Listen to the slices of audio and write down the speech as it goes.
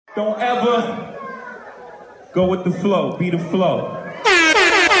Don't ever go with the flow. Be the flow. And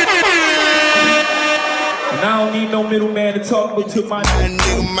I don't need no middleman to talk to my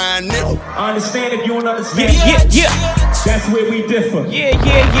nigga. I understand if you don't understand. Yeah. That's where we differ. Yeah.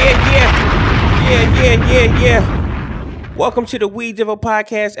 Welcome to the We Differ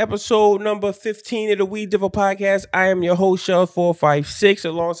Podcast, episode number 15 of the We Differ Podcast. I am your host, Shell456,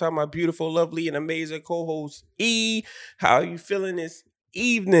 alongside my beautiful, lovely, and amazing co-host, E. How are you feeling this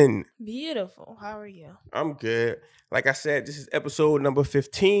evening? Beautiful. How are you? I'm good. Like I said, this is episode number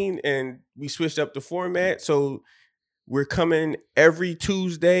 15, and we switched up the format, so we're coming every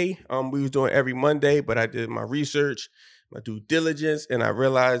Tuesday. We was doing every Monday, but I did my research, my due diligence, and I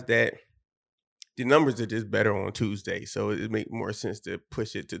realized that the numbers are just better on Tuesday, so it makes more sense to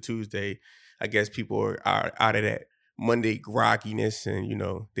push it to Tuesday. I guess people are out of that Monday grogginess, and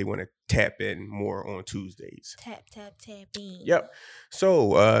they want to tap in more on Tuesdays. Tap in. Yep.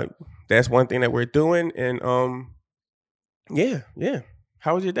 So that's one thing that we're doing, and yeah.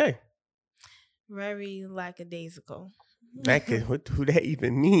 How was your day? Very lackadaisical. Who that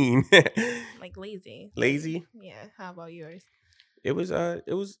even mean? Like lazy. Lazy? Yeah. How about yours? It was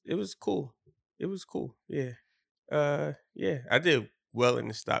cool. It was cool. Yeah. Yeah. I did well in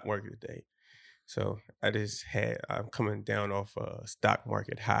the stock market today. So I'm coming down off a stock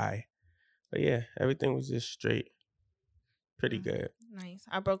market high. But yeah, everything was just straight. Pretty good. Nice.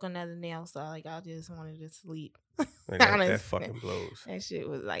 I broke another nail, so I just wanted to sleep. That fucking blows. That shit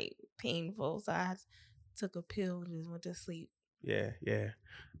was painful, so I took a pill and just went to sleep. Yeah.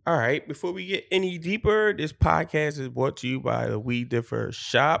 All right. Before we get any deeper, this podcast is brought to you by the We Differ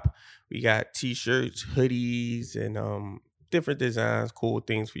shop. We got t-shirts, hoodies, and different designs, cool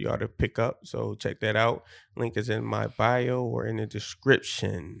things for y'all to pick up. So check that out. Link is in my bio or in the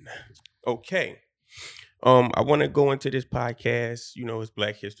description. Okay. I want to go into this podcast. It's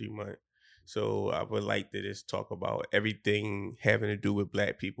Black History Month. So I would like to just talk about everything having to do with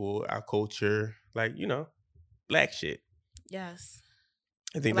Black people, our culture, Black shit. Yes.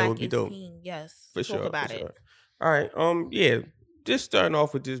 I think Black that would be dope. King. Yes. For Talk sure. about it. All right. Yeah. Just starting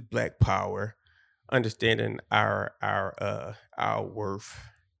off with this Black power, understanding our worth,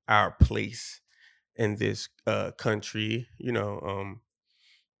 our place in this country.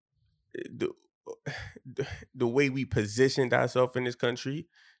 The way we positioned ourselves in this country,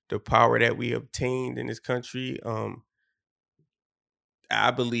 the power that we obtained in this country.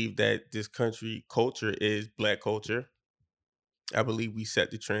 I believe that this country culture is Black culture. I believe we set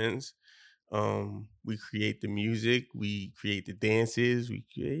the trends. We create the music, we create the dances, we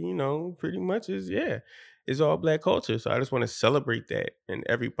create, pretty much it's all Black culture. So I just want to celebrate that, and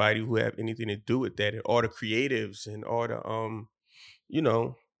everybody who have anything to do with that, and all the creatives and all the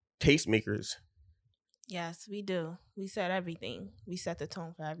tastemakers. Yes, we do. We set everything. We set the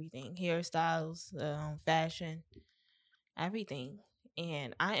tone for everything. Hairstyles, fashion, everything.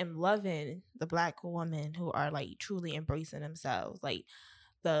 And I am loving the Black women who are truly embracing themselves.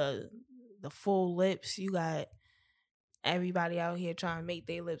 The full lips. You got everybody out here trying to make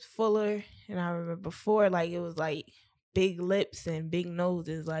their lips fuller. And I remember before, it was big lips and big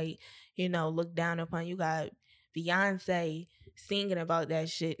noses, looked down upon. You got Beyonce singing about that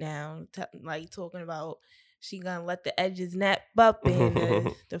shit now, talking about she gonna let the edges nap up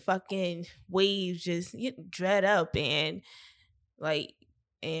and the fucking waves just dread up and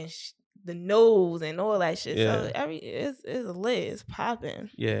the nose and all that shit. Yeah. So it's lit, it's popping.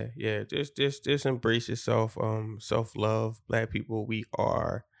 Yeah. Just embrace yourself. Self-love. Black people, we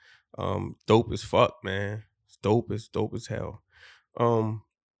are dope as fuck, man. It's dope as hell.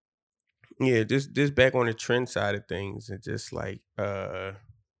 Yeah, just back on the trend side of things, and just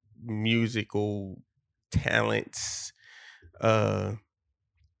musical talents.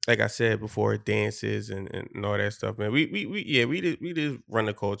 Like I said before, dances and all that stuff, man. We just run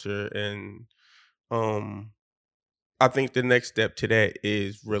the culture, and I think the next step to that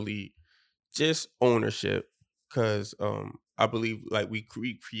is really just ownership, because I believe we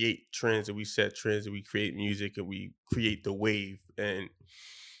create trends, and we set trends, and we create music, and we create the wave, and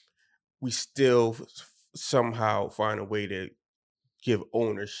we still somehow find a way to give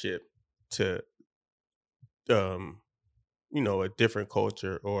ownership to a different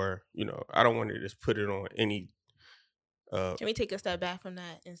culture, or I don't want to just put it on any. Can we take a step back from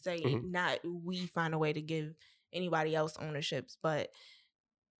that and say not we find a way to give anybody else ownerships, but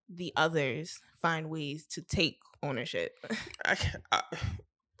the others find ways to take ownership? I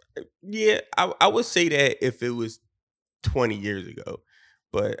would say that if it was 20 years ago,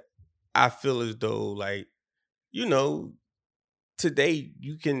 but I feel as though today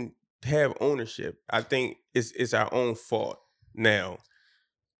you can have ownership. I think it's our own fault now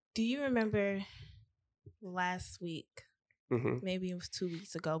Do you remember last week? Mm-hmm. Maybe it was 2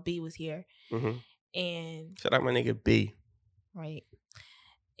 weeks ago. B was here, and shout out my nigga B. Right,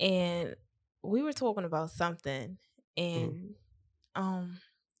 and we were talking about something, and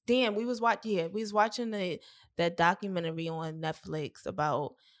damn, we was watching that documentary on Netflix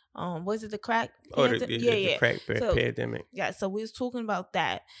about was it the crack? The crack pandemic. Yeah, so we was talking about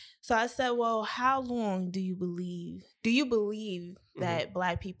that. So I said, well, how long do you believe that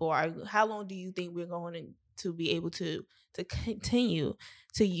Black people are? How long do you think we're going to be able to continue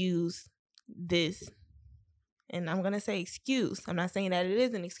to use this? And I'm gonna say excuse. I'm not saying that it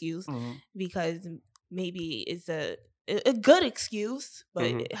is an excuse because maybe it's a good excuse,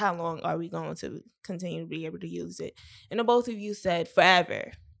 but how long are we going to continue to be able to use it? And the both of you said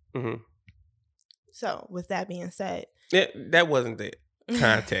forever. So with that being said, that wasn't the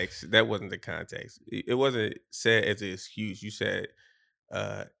context. That wasn't the context. It wasn't said as an excuse. You said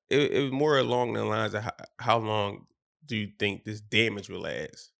it was more along the lines of how long do you think this damage will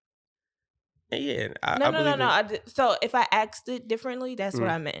last? And yeah, no. So if I asked it differently, that's what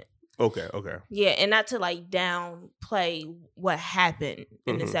I meant. Okay. Yeah, and not to like downplay what happened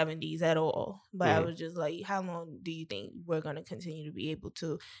in the 70s at all. But I was just like, how long do you think we're going to continue to be able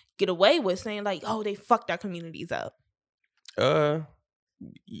to get away with saying like, oh, they fucked our communities up?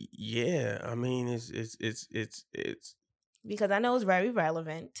 Yeah. I mean, it's because I know it's very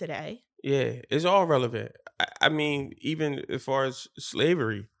relevant today. Yeah, it's all relevant. I mean, even as far as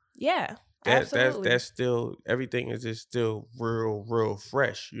slavery. Yeah. Absolutely. That's still, everything is just still real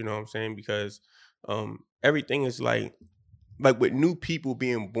fresh, you know what I'm saying? Because everything is like with new people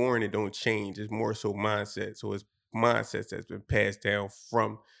being born, it don't change. It's more so mindset. So it's mindsets that's been passed down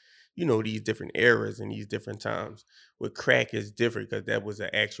from, these different eras and these different times. With crack is different because that was an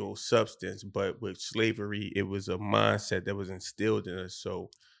actual substance, but with slavery, it was a mindset that was instilled in us.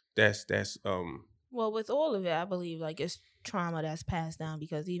 So that's well, with all of it, I believe like it's trauma that's passed down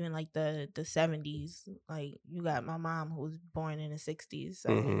because even like the 70s, like you got my mom who was born in the 60s,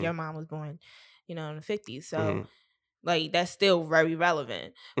 so your mom was born, in the 50s, so like that's still very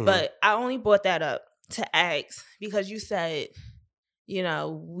relevant. But I only brought that up to ask because you said,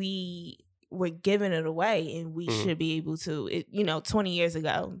 we were giving it away and we should be able to, 20 years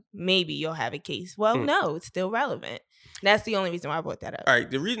ago, maybe you'll have a case. Well, no, it's still relevant. That's the only reason why I brought that up. All right.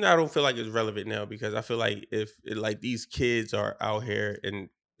 The reason I don't feel like it's relevant now because I feel like if these kids are out here in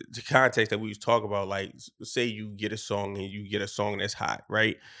the context that we was talking about, like say you get a song and you get a song that's hot,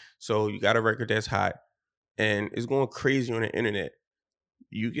 right? So you got a record that's hot and it's going crazy on the internet.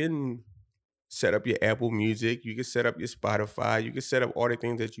 You can set up your Apple Music. You can set up your Spotify. You can set up all the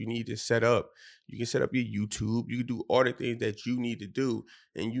things that you need to set up. You can set up your YouTube. You can do all the things that you need to do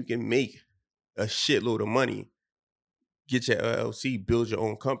and you can make a shitload of money. Get your LLC, build your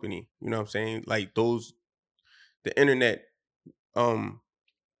own company. You know what I'm saying? Like the internet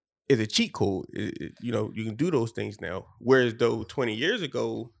is a cheat code. You can do those things now. Whereas though 10 years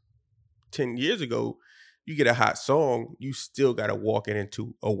ago, you get a hot song, you still got to walk it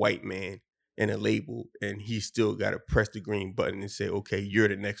into a white man and a label and he still got to press the green button and say, okay, you're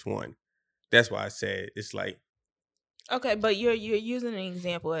the next one. That's why I said it's like. Okay, but you're using an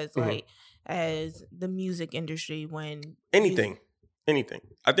example as like, as the music industry when anything.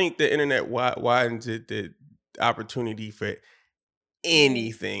 I think the internet widens the opportunity for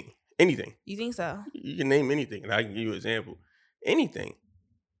anything. You think so? You can name anything, and I can give you an example. Anything.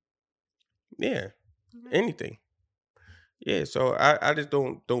 Yeah, anything. Yeah, so I just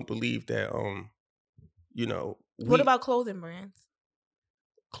don't believe that. What about clothing brands?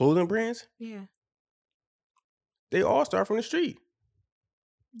 Clothing brands? Yeah. They all start from the street.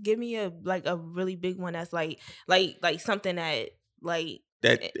 Give me a really big one that's like something that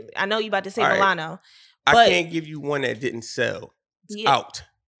I know you about to say Milano. But I can't give you one that didn't sell. It's out.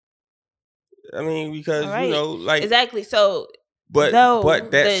 I mean, because exactly. So, but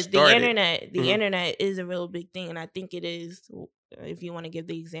the internet is a real big thing, and I think it is. If you want to give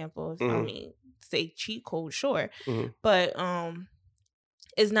the example, say cheat code, sure, but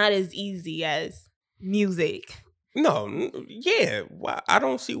it's not as easy as music. No, yeah. Why? I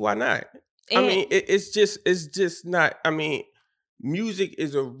don't see why not. I mean, it's just not. I mean, music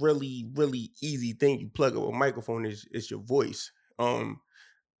is a really, really easy thing. You plug up a microphone, it's your voice.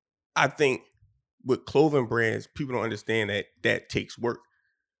 I think with clothing brands, people don't understand that takes work.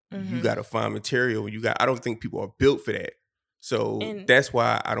 You got to find material. I don't think people are built for that. So that's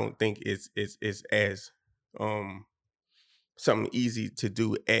why I don't think it's as something easy to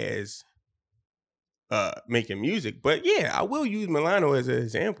do as making music. But yeah, I will use Milano as an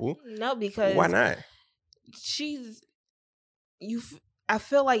example. No, because why not? I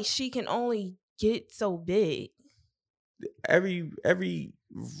feel like she can only get so big. Every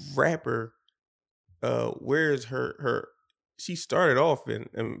rapper wears her she started off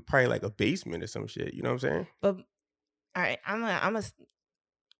in probably like a basement or some shit, you know what I'm saying? But all right, I'm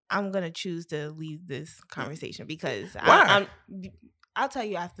gonna choose to leave this conversation because Why? I'll tell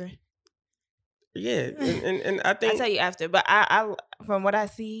you after. Yeah, and I think I'll tell you after. But I from what I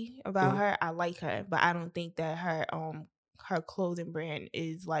see about her, I like her, but I don't think that her clothing brand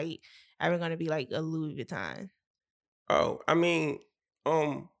is like ever gonna be like a Louis Vuitton. Oh, I mean,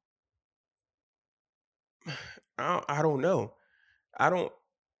 I don't know. I don't.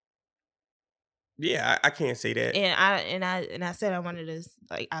 Yeah, I can't say that. And I said I wanted to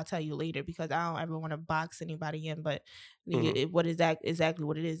like I'll tell you later because I don't ever want to box anybody in. But what is that exactly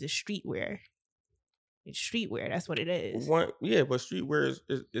what it is streetwear. It's streetwear. That's what it is. But streetwear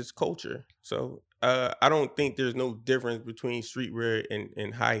is culture. So I don't think there's no difference between streetwear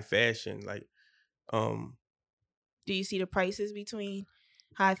and high fashion. Like, do you see the prices between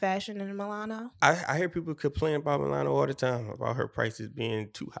high fashion and Milano? I hear people complain about Milano all the time about her prices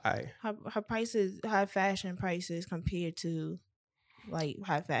being too high. Her prices, high fashion prices compared to like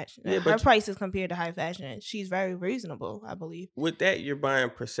high fashion. Yeah, her prices compared to high fashion, she's very reasonable, I believe. With that, you're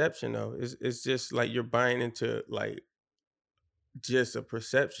buying perception though. It's just like you're buying into like just a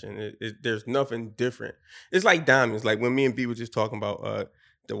perception. There's nothing different. It's like diamonds. Like when me and B were just talking about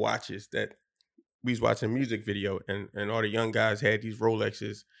the watches that we was watching a music video and all the young guys had these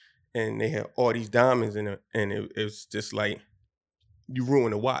Rolexes and they had all these diamonds in it, and it was just like you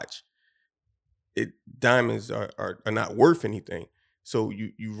ruin a watch. Diamonds are not worth anything. So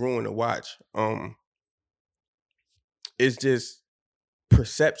you ruin a watch. It's just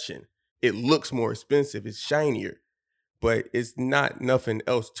perception. It looks more expensive. It's shinier, but it's not nothing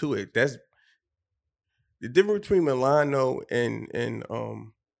else to it. That's the difference between Milano and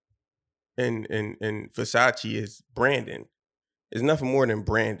Versace is branding. It's nothing more than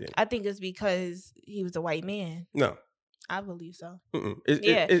branding. I think it's because he was a white man. No. I believe so.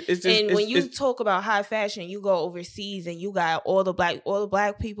 It's just, when you talk about high fashion, you go overseas and you got all the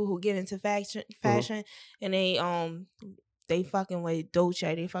black people who get into fashion, and they fucking with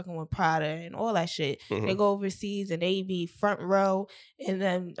Dolce, they fucking with Prada and all that shit. They go overseas and they be front row, and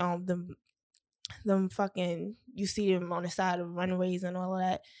then them fucking you see them on the side of runways and all of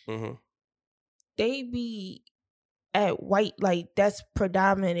that. They be at white, like that's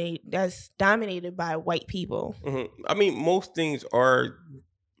dominated by white people. I mean, most things are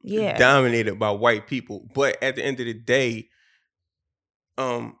dominated by white people, but at the end of the day,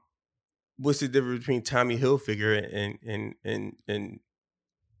 what's the difference between Tommy Hilfiger and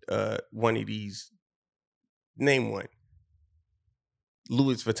one of these? Name one.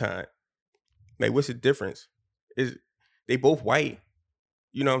 Louis Vuitton. Like, what's the difference? Is they both white?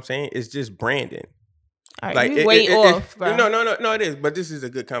 You know what I'm saying? It's just branding. All right, like way off, bro. No, it is. But this is a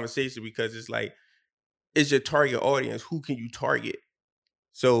good conversation because it's like, it's your target audience. Who can you target?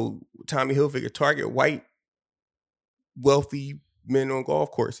 So Tommy Hilfiger target white, wealthy men on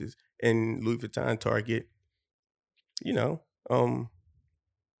golf courses, and Louis Vuitton target,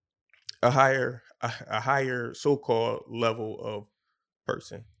 a higher so-called level of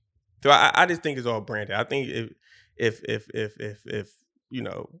person. So I just think it's all branded. I think if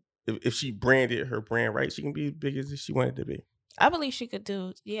she branded her brand right, she can be as big as she wanted to be. I believe she could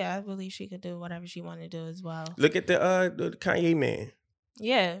do. Yeah, I believe she could do whatever she wanted to do as well. Look at the Kanye man.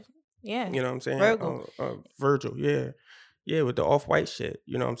 Yeah. You know what I'm saying? Virgil. Yeah, with the off-white shit.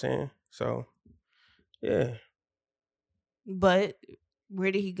 You know what I'm saying? So, yeah. But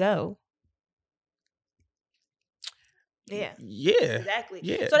where did he go? Yeah. Exactly.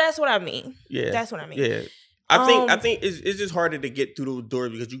 Yeah. So that's what I mean. Yeah. That's what I mean. Yeah. I think it's just harder to get through those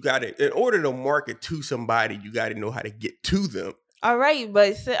doors because you got to, in order to market to somebody, you got to know how to get to them. All right, but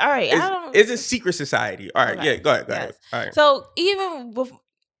it's a secret society. All right, okay. Yeah, go ahead. Yes. All right. So even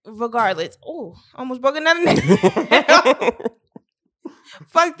regardless, almost broke another nail.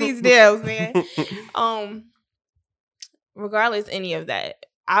 Fuck these nails, man. Regardless any of that,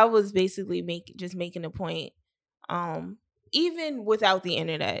 I was basically making a point. Even without the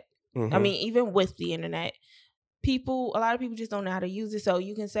internet, I mean, even with the internet, a lot of people just don't know how to use it. So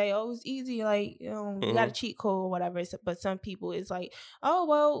you can say, "Oh, it's easy," like you got a cheat code or whatever. But some people, it's like, "Oh,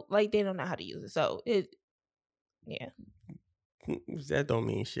 well," like they don't know how to use it. So that don't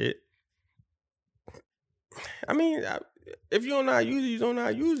mean shit. I mean, if you don't know how to use it, you don't know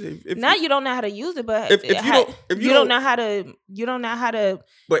how to use it. You don't know how to use it, but you don't know how to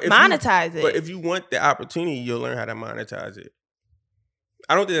monetize it. But if you want the opportunity, you'll learn how to monetize it.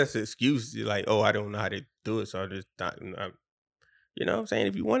 I don't think that's an excuse. Like, I don't know how to do it, so I just not. You know what I'm saying?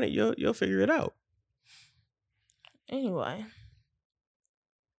 If you want it, you'll figure it out. Anyway,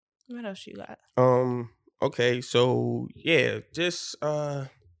 what else you got? Okay, so yeah, just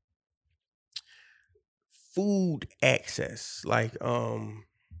food access. Like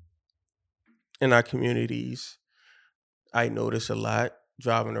in our communities, I notice a lot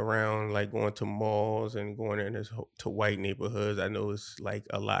driving around, like going to malls and going to white neighborhoods. I notice like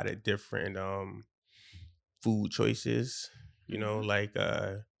a lot of different food choices. You know, Mhm. like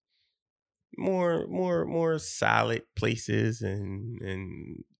more solid places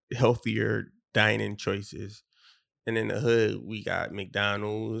and healthier dining choices. And in the hood, we got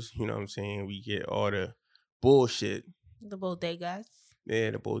McDonald's. You know what I'm saying? We get all the bullshit. The bodegas.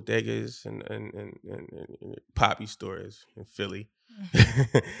 Yeah, the bodegas and poppy stores in Philly.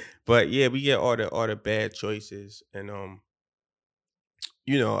 But yeah, we get all the bad choices, and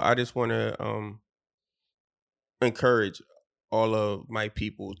you know, I just want to encourage all of my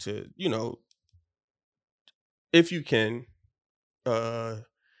people to, you know, if you can, uh,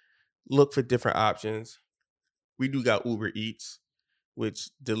 look for different options. We do got Uber Eats, which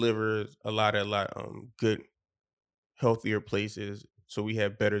delivers a lot good healthier places, so we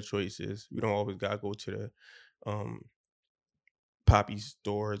have better choices. We don't always gotta go to the poppy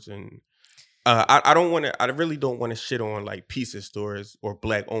stores. And I don't want to. I really don't want to shit on like pizza stores or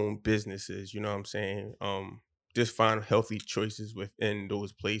black owned businesses. You know what I'm saying? Just find healthy choices within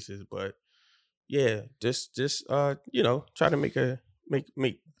those places. But yeah, just you know, try to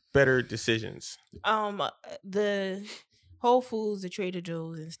make better decisions. The Whole Foods, the Trader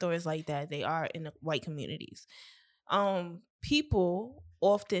Joe's, and stores like that, they are in the white communities. People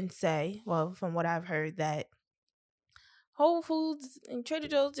often say, well, from what I've heard, that Whole Foods and Trader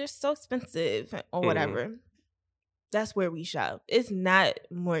Joe's, they're so expensive or whatever. That's where we shop. It's not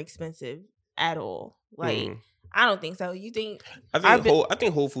more expensive at all. Like, I don't think so. You think? I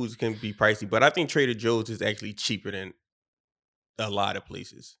think Whole Foods can be pricey, but I think Trader Joe's is actually cheaper than a lot of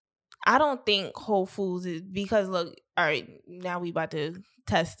places. I don't think Whole Foods is, because look, all right, now we about to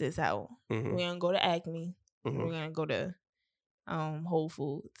test this out. We're gonna go to Acme. We're gonna go to Whole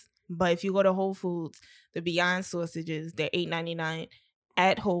Foods. But if you go to Whole Foods, the Beyond sausages, they're $8.99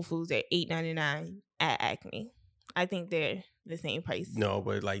 at Whole Foods. They're $8.99 at Acme. I think they're the same price. No,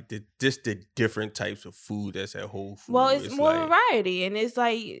 but like just the different types of food that's at Whole Foods. Well, it's more like, variety, and it's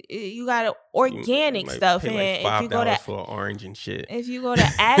like you got organic stuff. Pay like $5 if you go to, for orange and shit. If you go to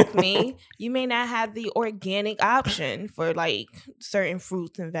Acme, you may not have the organic option for like certain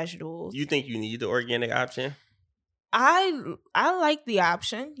fruits and vegetables. You think you need the organic option? I like the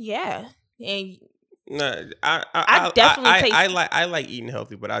option, yeah. And no, I like eating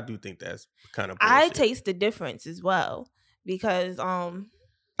healthy, but I do think that's kind of bullshit. I taste the difference as well because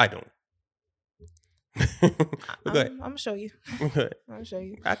I don't. I'm gonna show you. I'll show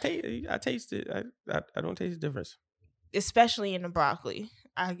you. I taste it. I don't taste the difference, especially in the broccoli.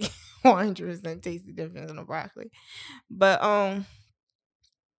 I 100% taste the difference in the broccoli, but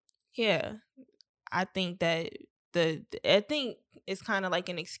yeah, I think that I think it's kind of like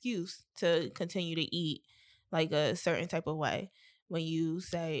an excuse to continue to eat like a certain type of way when you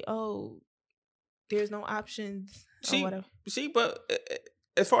say, "Oh, there's no options." Or whatever. See, but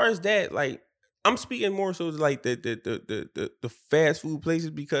as far as that, like, I'm speaking more so like the fast food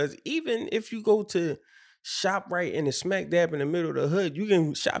places, because even if you go to ShopRite in the smack dab in the middle of the hood, you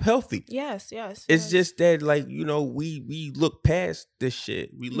can shop healthy. Yes. It's just that, like, you know, we look past this shit.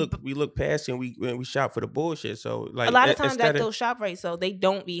 We look past it, and we shop for the bullshit. So like a lot of times at those ShopRite, so they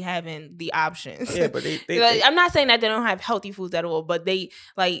don't be having the options. Yeah, but they I'm not saying that they don't have healthy foods at all, but they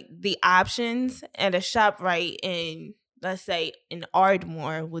like the options at a ShopRite in, let's say, in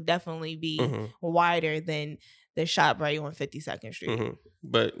Ardmore would definitely be wider than the ShopRite on 52nd Street.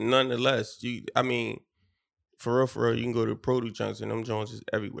 But nonetheless, for real, you can go to Produce Junction. Them joints is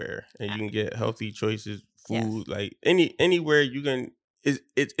everywhere, and you can get healthy choices, food, like anywhere you can.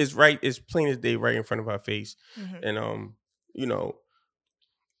 It's right. It's plain as day, right in front of our face, and you know,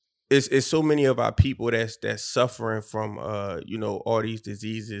 it's so many of our people that's suffering from you know, all these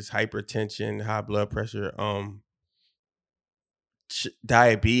diseases, hypertension, high blood pressure,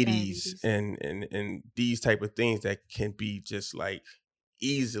 diabetes. And these type of things that can be just like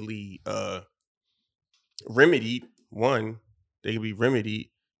easily remedied. One, they can be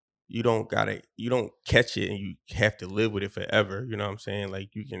remedied. You don't catch it and you have to live with it forever. You know what I'm saying?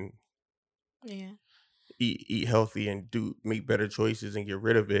 Like, you can eat healthy and make better choices and get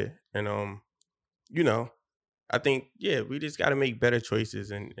rid of it. And you know, I think, yeah, we just gotta make better choices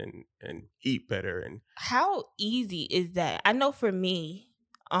and eat better. And how easy is that? I know for me,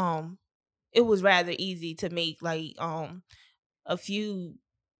 it was rather easy to make like a few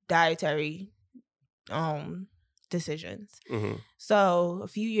dietary decisions. So a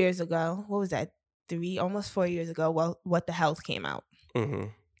few years ago, what was that? Almost 4 years ago, well, What the Health came out.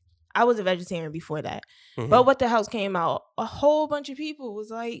 I was a vegetarian before that. But What the Health came out, a whole bunch of people was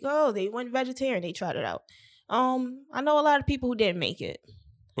like, oh, they went vegetarian, they tried it out. I know a lot of people who didn't make it.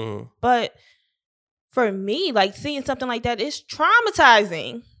 But for me, like, seeing something like that is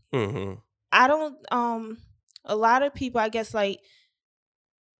traumatizing. I don't a lot of people, I guess, like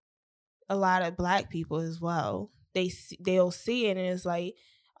a lot of Black people as well, they'll see it and it's like,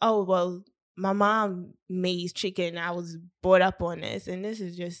 oh, well, my mom made chicken, I was brought up on this, and this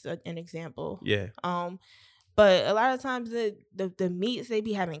is just an example. Yeah. But a lot of times the meats, they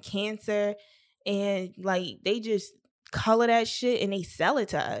be having cancer, and like they just color that shit and they sell it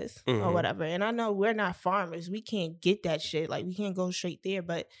to us or whatever. And I know we're not farmers, we can't get that shit, like we can't go straight there.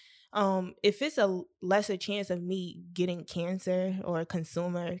 But if it's a lesser chance of me getting cancer or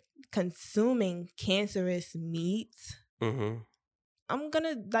consuming cancerous meats, I'm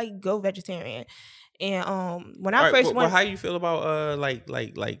gonna like go vegetarian. And when I first went, how you feel about what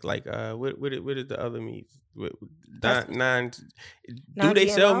is the other meats? Do they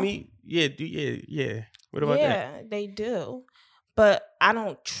sell meat? Yeah. What about that? Yeah, they do. But I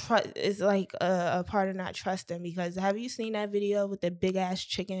don't trust. It's like a part of not trusting, because have you seen that video with the big ass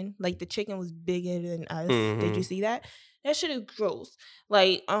chicken? Like the chicken was bigger than us. Did you see that? That shit is gross.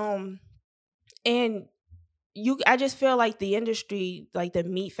 Like and I just feel like the industry, like the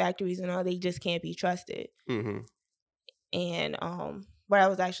meat factories and all, they just can't be trusted. And what I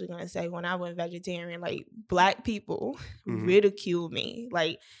was actually gonna say, when I went vegetarian, like Black people ridicule me.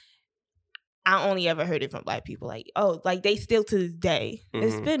 Like I only ever heard it from Black people. Like, oh, like they still to this day.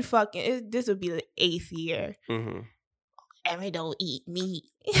 It's been this would be the 8th year. Erin don't eat meat.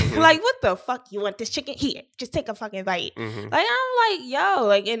 Like, what the fuck? You want this chicken? Here, just take a fucking bite. Like, I'm like, yo,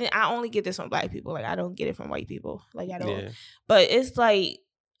 like, and I only get this from Black people. Like, I don't get it from white people. Like, I don't. Yeah. But it's like,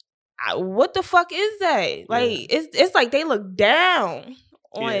 what the fuck is that? Like, it's like they look down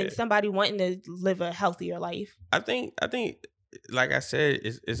on somebody wanting to live a healthier life. I think, like I said,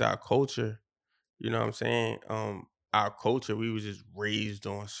 it's our culture. You know what I'm saying? Our culture, we was just raised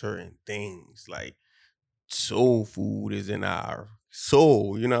on certain things. Like, soul food is in our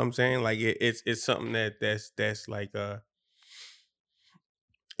soul. You know what I'm saying? Like, it's something that's like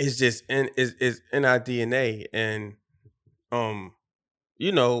it's just it's in our DNA. And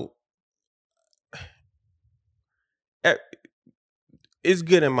you know, it's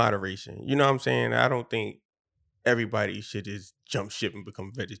good in moderation. You know what I'm saying? I don't think everybody should just jump ship and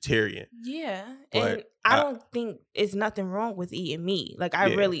become vegetarian. Yeah. And I don't think it's nothing wrong with eating meat. Like,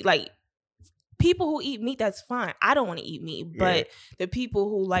 I really, like, people who eat meat, that's fine. I don't want to eat meat. But the people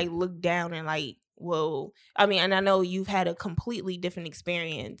who, like, look down and, like, well, I mean, and I know you've had a completely different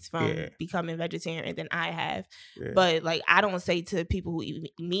experience from becoming vegetarian than I have. But, like, I don't say to people who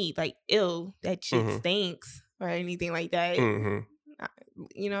eat meat, like, ew, that shit stinks or anything like that.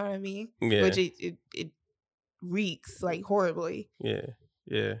 You know what I mean? Yeah. Which it reeks, like, horribly. Yeah.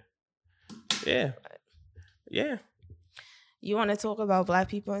 You want to talk about Black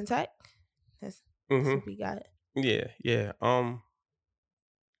people in tech? That's what we got. Yeah.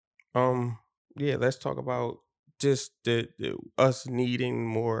 Let's talk about just the us needing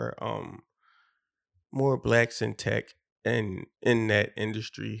more Blacks in tech and in that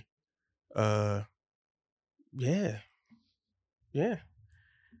industry.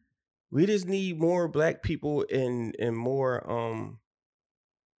 We just need more Black people and more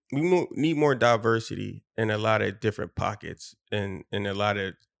we need more diversity in a lot of different pockets and in a lot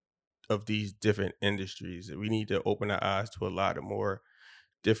of these different industries. We need to open our eyes to a lot of more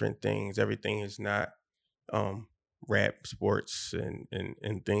different things. Everything is not rap, sports,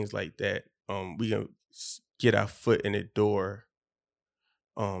 and things like that. We can get our foot in the door,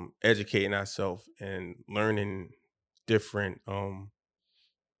 educating ourselves and learning different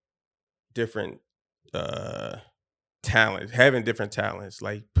talents, having different talents,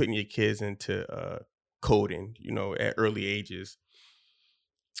 like putting your kids into coding, you know, at early ages.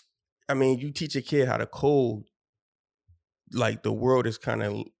 I mean, you teach a kid how to code, like the world is kind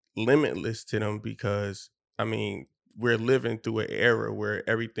of limitless to them, because, I mean, we're living through an era where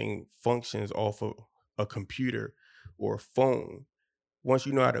everything functions off of a computer or a phone. Once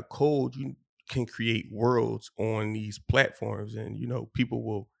you know how to code, you can create worlds on these platforms, and, you know, people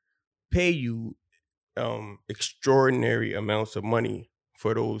will pay you extraordinary amounts of money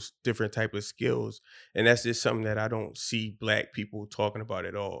for those different type of skills. And that's just something that I don't see Black people talking about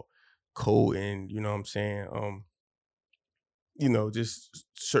at all. Coding, you know what I'm saying? You know, just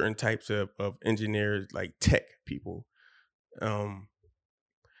certain types of engineers, like tech people.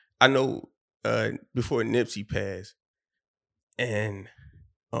 I know before Nipsey passed, and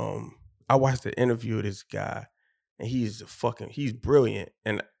I watched the interview of this guy, and he's brilliant,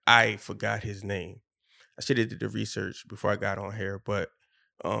 and I forgot his name. I should have did the research before I got on here, but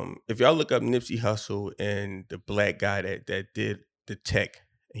if y'all look up Nipsey Hussle and the black guy that did the tech,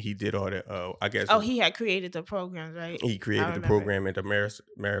 and he did all the I guess. Oh, he had created the programs, right? He created the program at the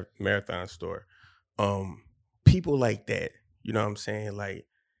marathon store. People like that, you know what I'm saying? Like,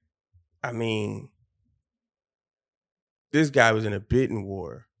 I mean, this guy was in a bidding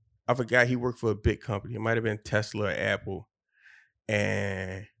war. I forgot he worked for a big company. It might have been Tesla or Apple.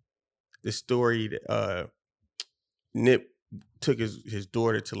 And the story that Nip took his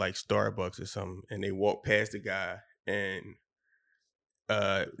daughter to like Starbucks or something, and they walked past the guy, and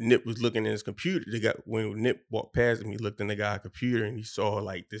Nip was looking in his computer. When Nip walked past him, he looked in the guy's computer, and he saw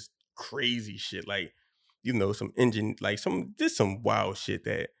like this crazy shit, like, you know, some engine, like some wild shit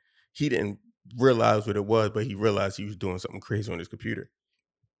that he didn't realize what it was, but he realized he was doing something crazy on his computer.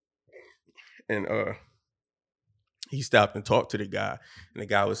 And he stopped and talked to the guy, and the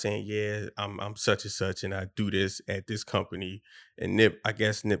guy was saying, "Yeah, I'm such and such, and I do this at this company." And Nip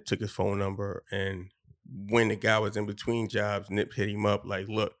took his phone number, and when the guy was in between jobs, Nip hit him up like,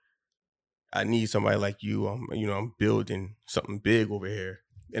 "Look, I need somebody like you. I'm building something big over here."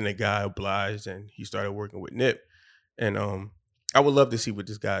 And the guy obliged, and he started working with Nip. And I would love to see what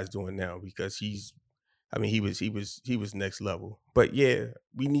this guy is doing now, because he was next level. But yeah,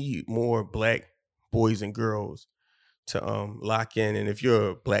 we need more black boys and girls to lock in. And if you're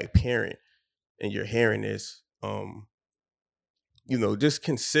a black parent and you're hearing this, just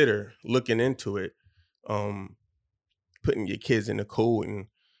consider looking into it, putting your kids in the code. And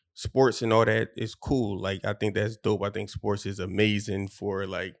sports and all that is cool. Like, I think that's dope. I think sports is amazing for,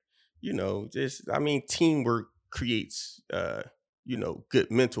 like, teamwork creates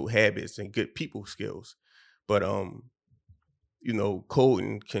good mental habits and good people skills. But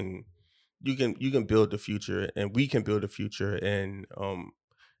coding you can build the future, and we can build the future. And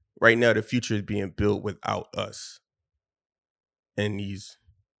right now the future is being built without us in these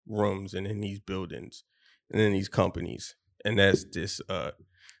rooms and in these buildings and in these companies. And that's just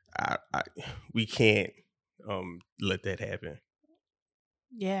we can't let that happen.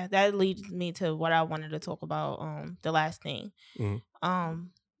 Yeah, that leads me to what I wanted to talk about. The last thing. Mm-hmm.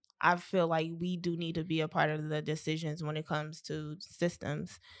 I feel like we do need to be a part of the decisions when it comes to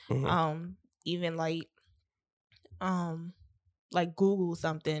systems. Mm-hmm. Even like Google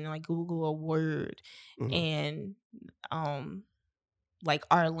something, like Google a word, mm-hmm. and like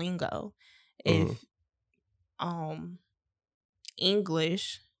our lingo. Mm-hmm. If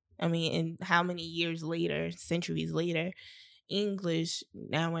English, and how many years later, centuries later, English,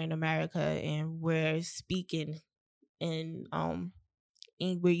 now we're in America and we're speaking in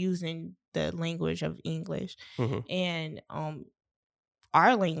we're using the language of English, mm-hmm. and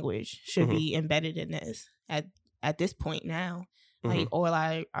our language should mm-hmm. be embedded in this at this point now, mm-hmm. like all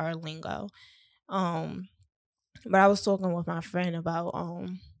our lingo. But I was talking with my friend about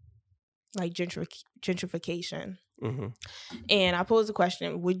like gentrification, mm-hmm. and I posed the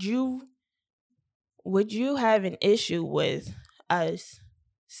question: Would you have an issue with us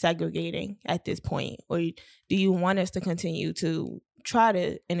segregating at this point, or do you want us to continue to try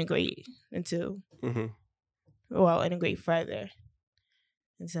to integrate into, mm-hmm. integrate further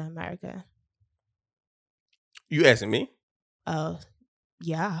into America? You asking me?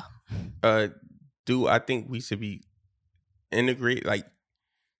 Yeah. Do I think we should be integrate? Like,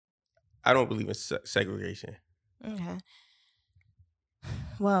 I don't believe in segregation. Okay.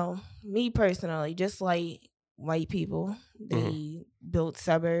 Well, me personally, just like white people, they mm-hmm. built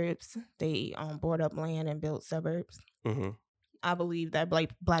suburbs. They bought up land and built suburbs. Mm-hmm. I believe that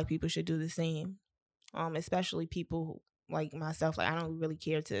black people should do the same, especially people like myself. Like, I don't really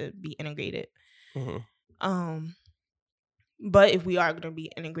care to be integrated. Mm-hmm. But if we are going to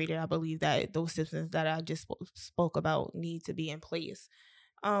be integrated, I believe that those systems that I just spoke about need to be in place.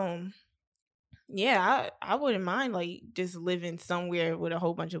 Yeah, I wouldn't mind like just living somewhere with a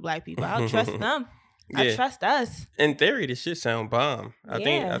whole bunch of black people. I'll trust them. Yeah. I trust us. In theory, this shit sound bomb. I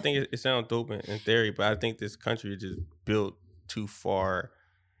think it sounds dope in theory, but I think this country is just built too far.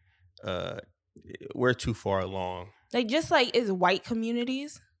 We're too far along. Like, just like it's white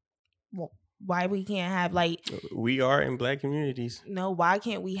communities. Well, why we can't have like we are in black communities? No, why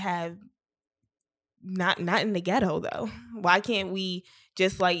can't we have not in the ghetto though? Why can't we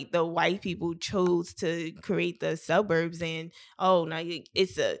just like the white people chose to create the suburbs, and now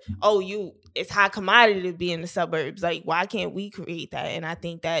it's high commodity to be in the suburbs. Like, why can't we create that? And I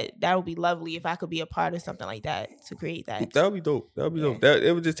think that would be lovely if I could be a part of something like that, to create that. That would be dope. That would be dope.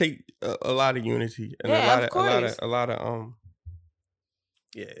 It would just take a lot of unity and a lot of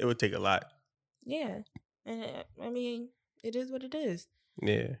it would take a lot. Yeah, and I mean, it is what it is.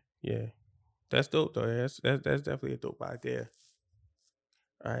 Yeah. That's dope though. That's definitely a dope idea.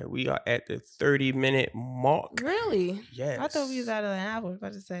 All right, we are at the 30-minute mark. Really? Yes. I thought we was out of an hour. I was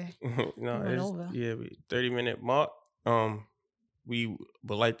about to say. No, it's over. 30-minute mark. We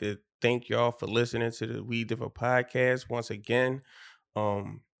would like to thank y'all for listening to the We Differ podcast once again.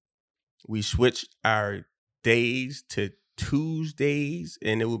 We switched our days to Tuesdays,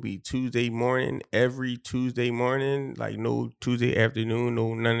 and it will be Tuesday morning, every Tuesday morning, like no Tuesday afternoon,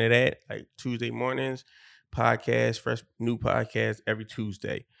 no none of that. Like Tuesday mornings, podcast, fresh new podcast every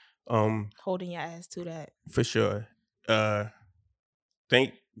Tuesday. Holding your ass to that for sure.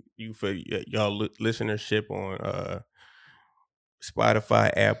 Thank you for y'all listenership on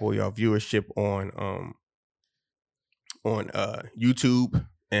Spotify, Apple, y'all viewership on YouTube,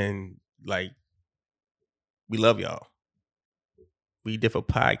 and like we love y'all. We Differ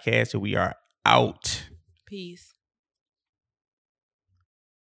podcast, and we are out. Peace.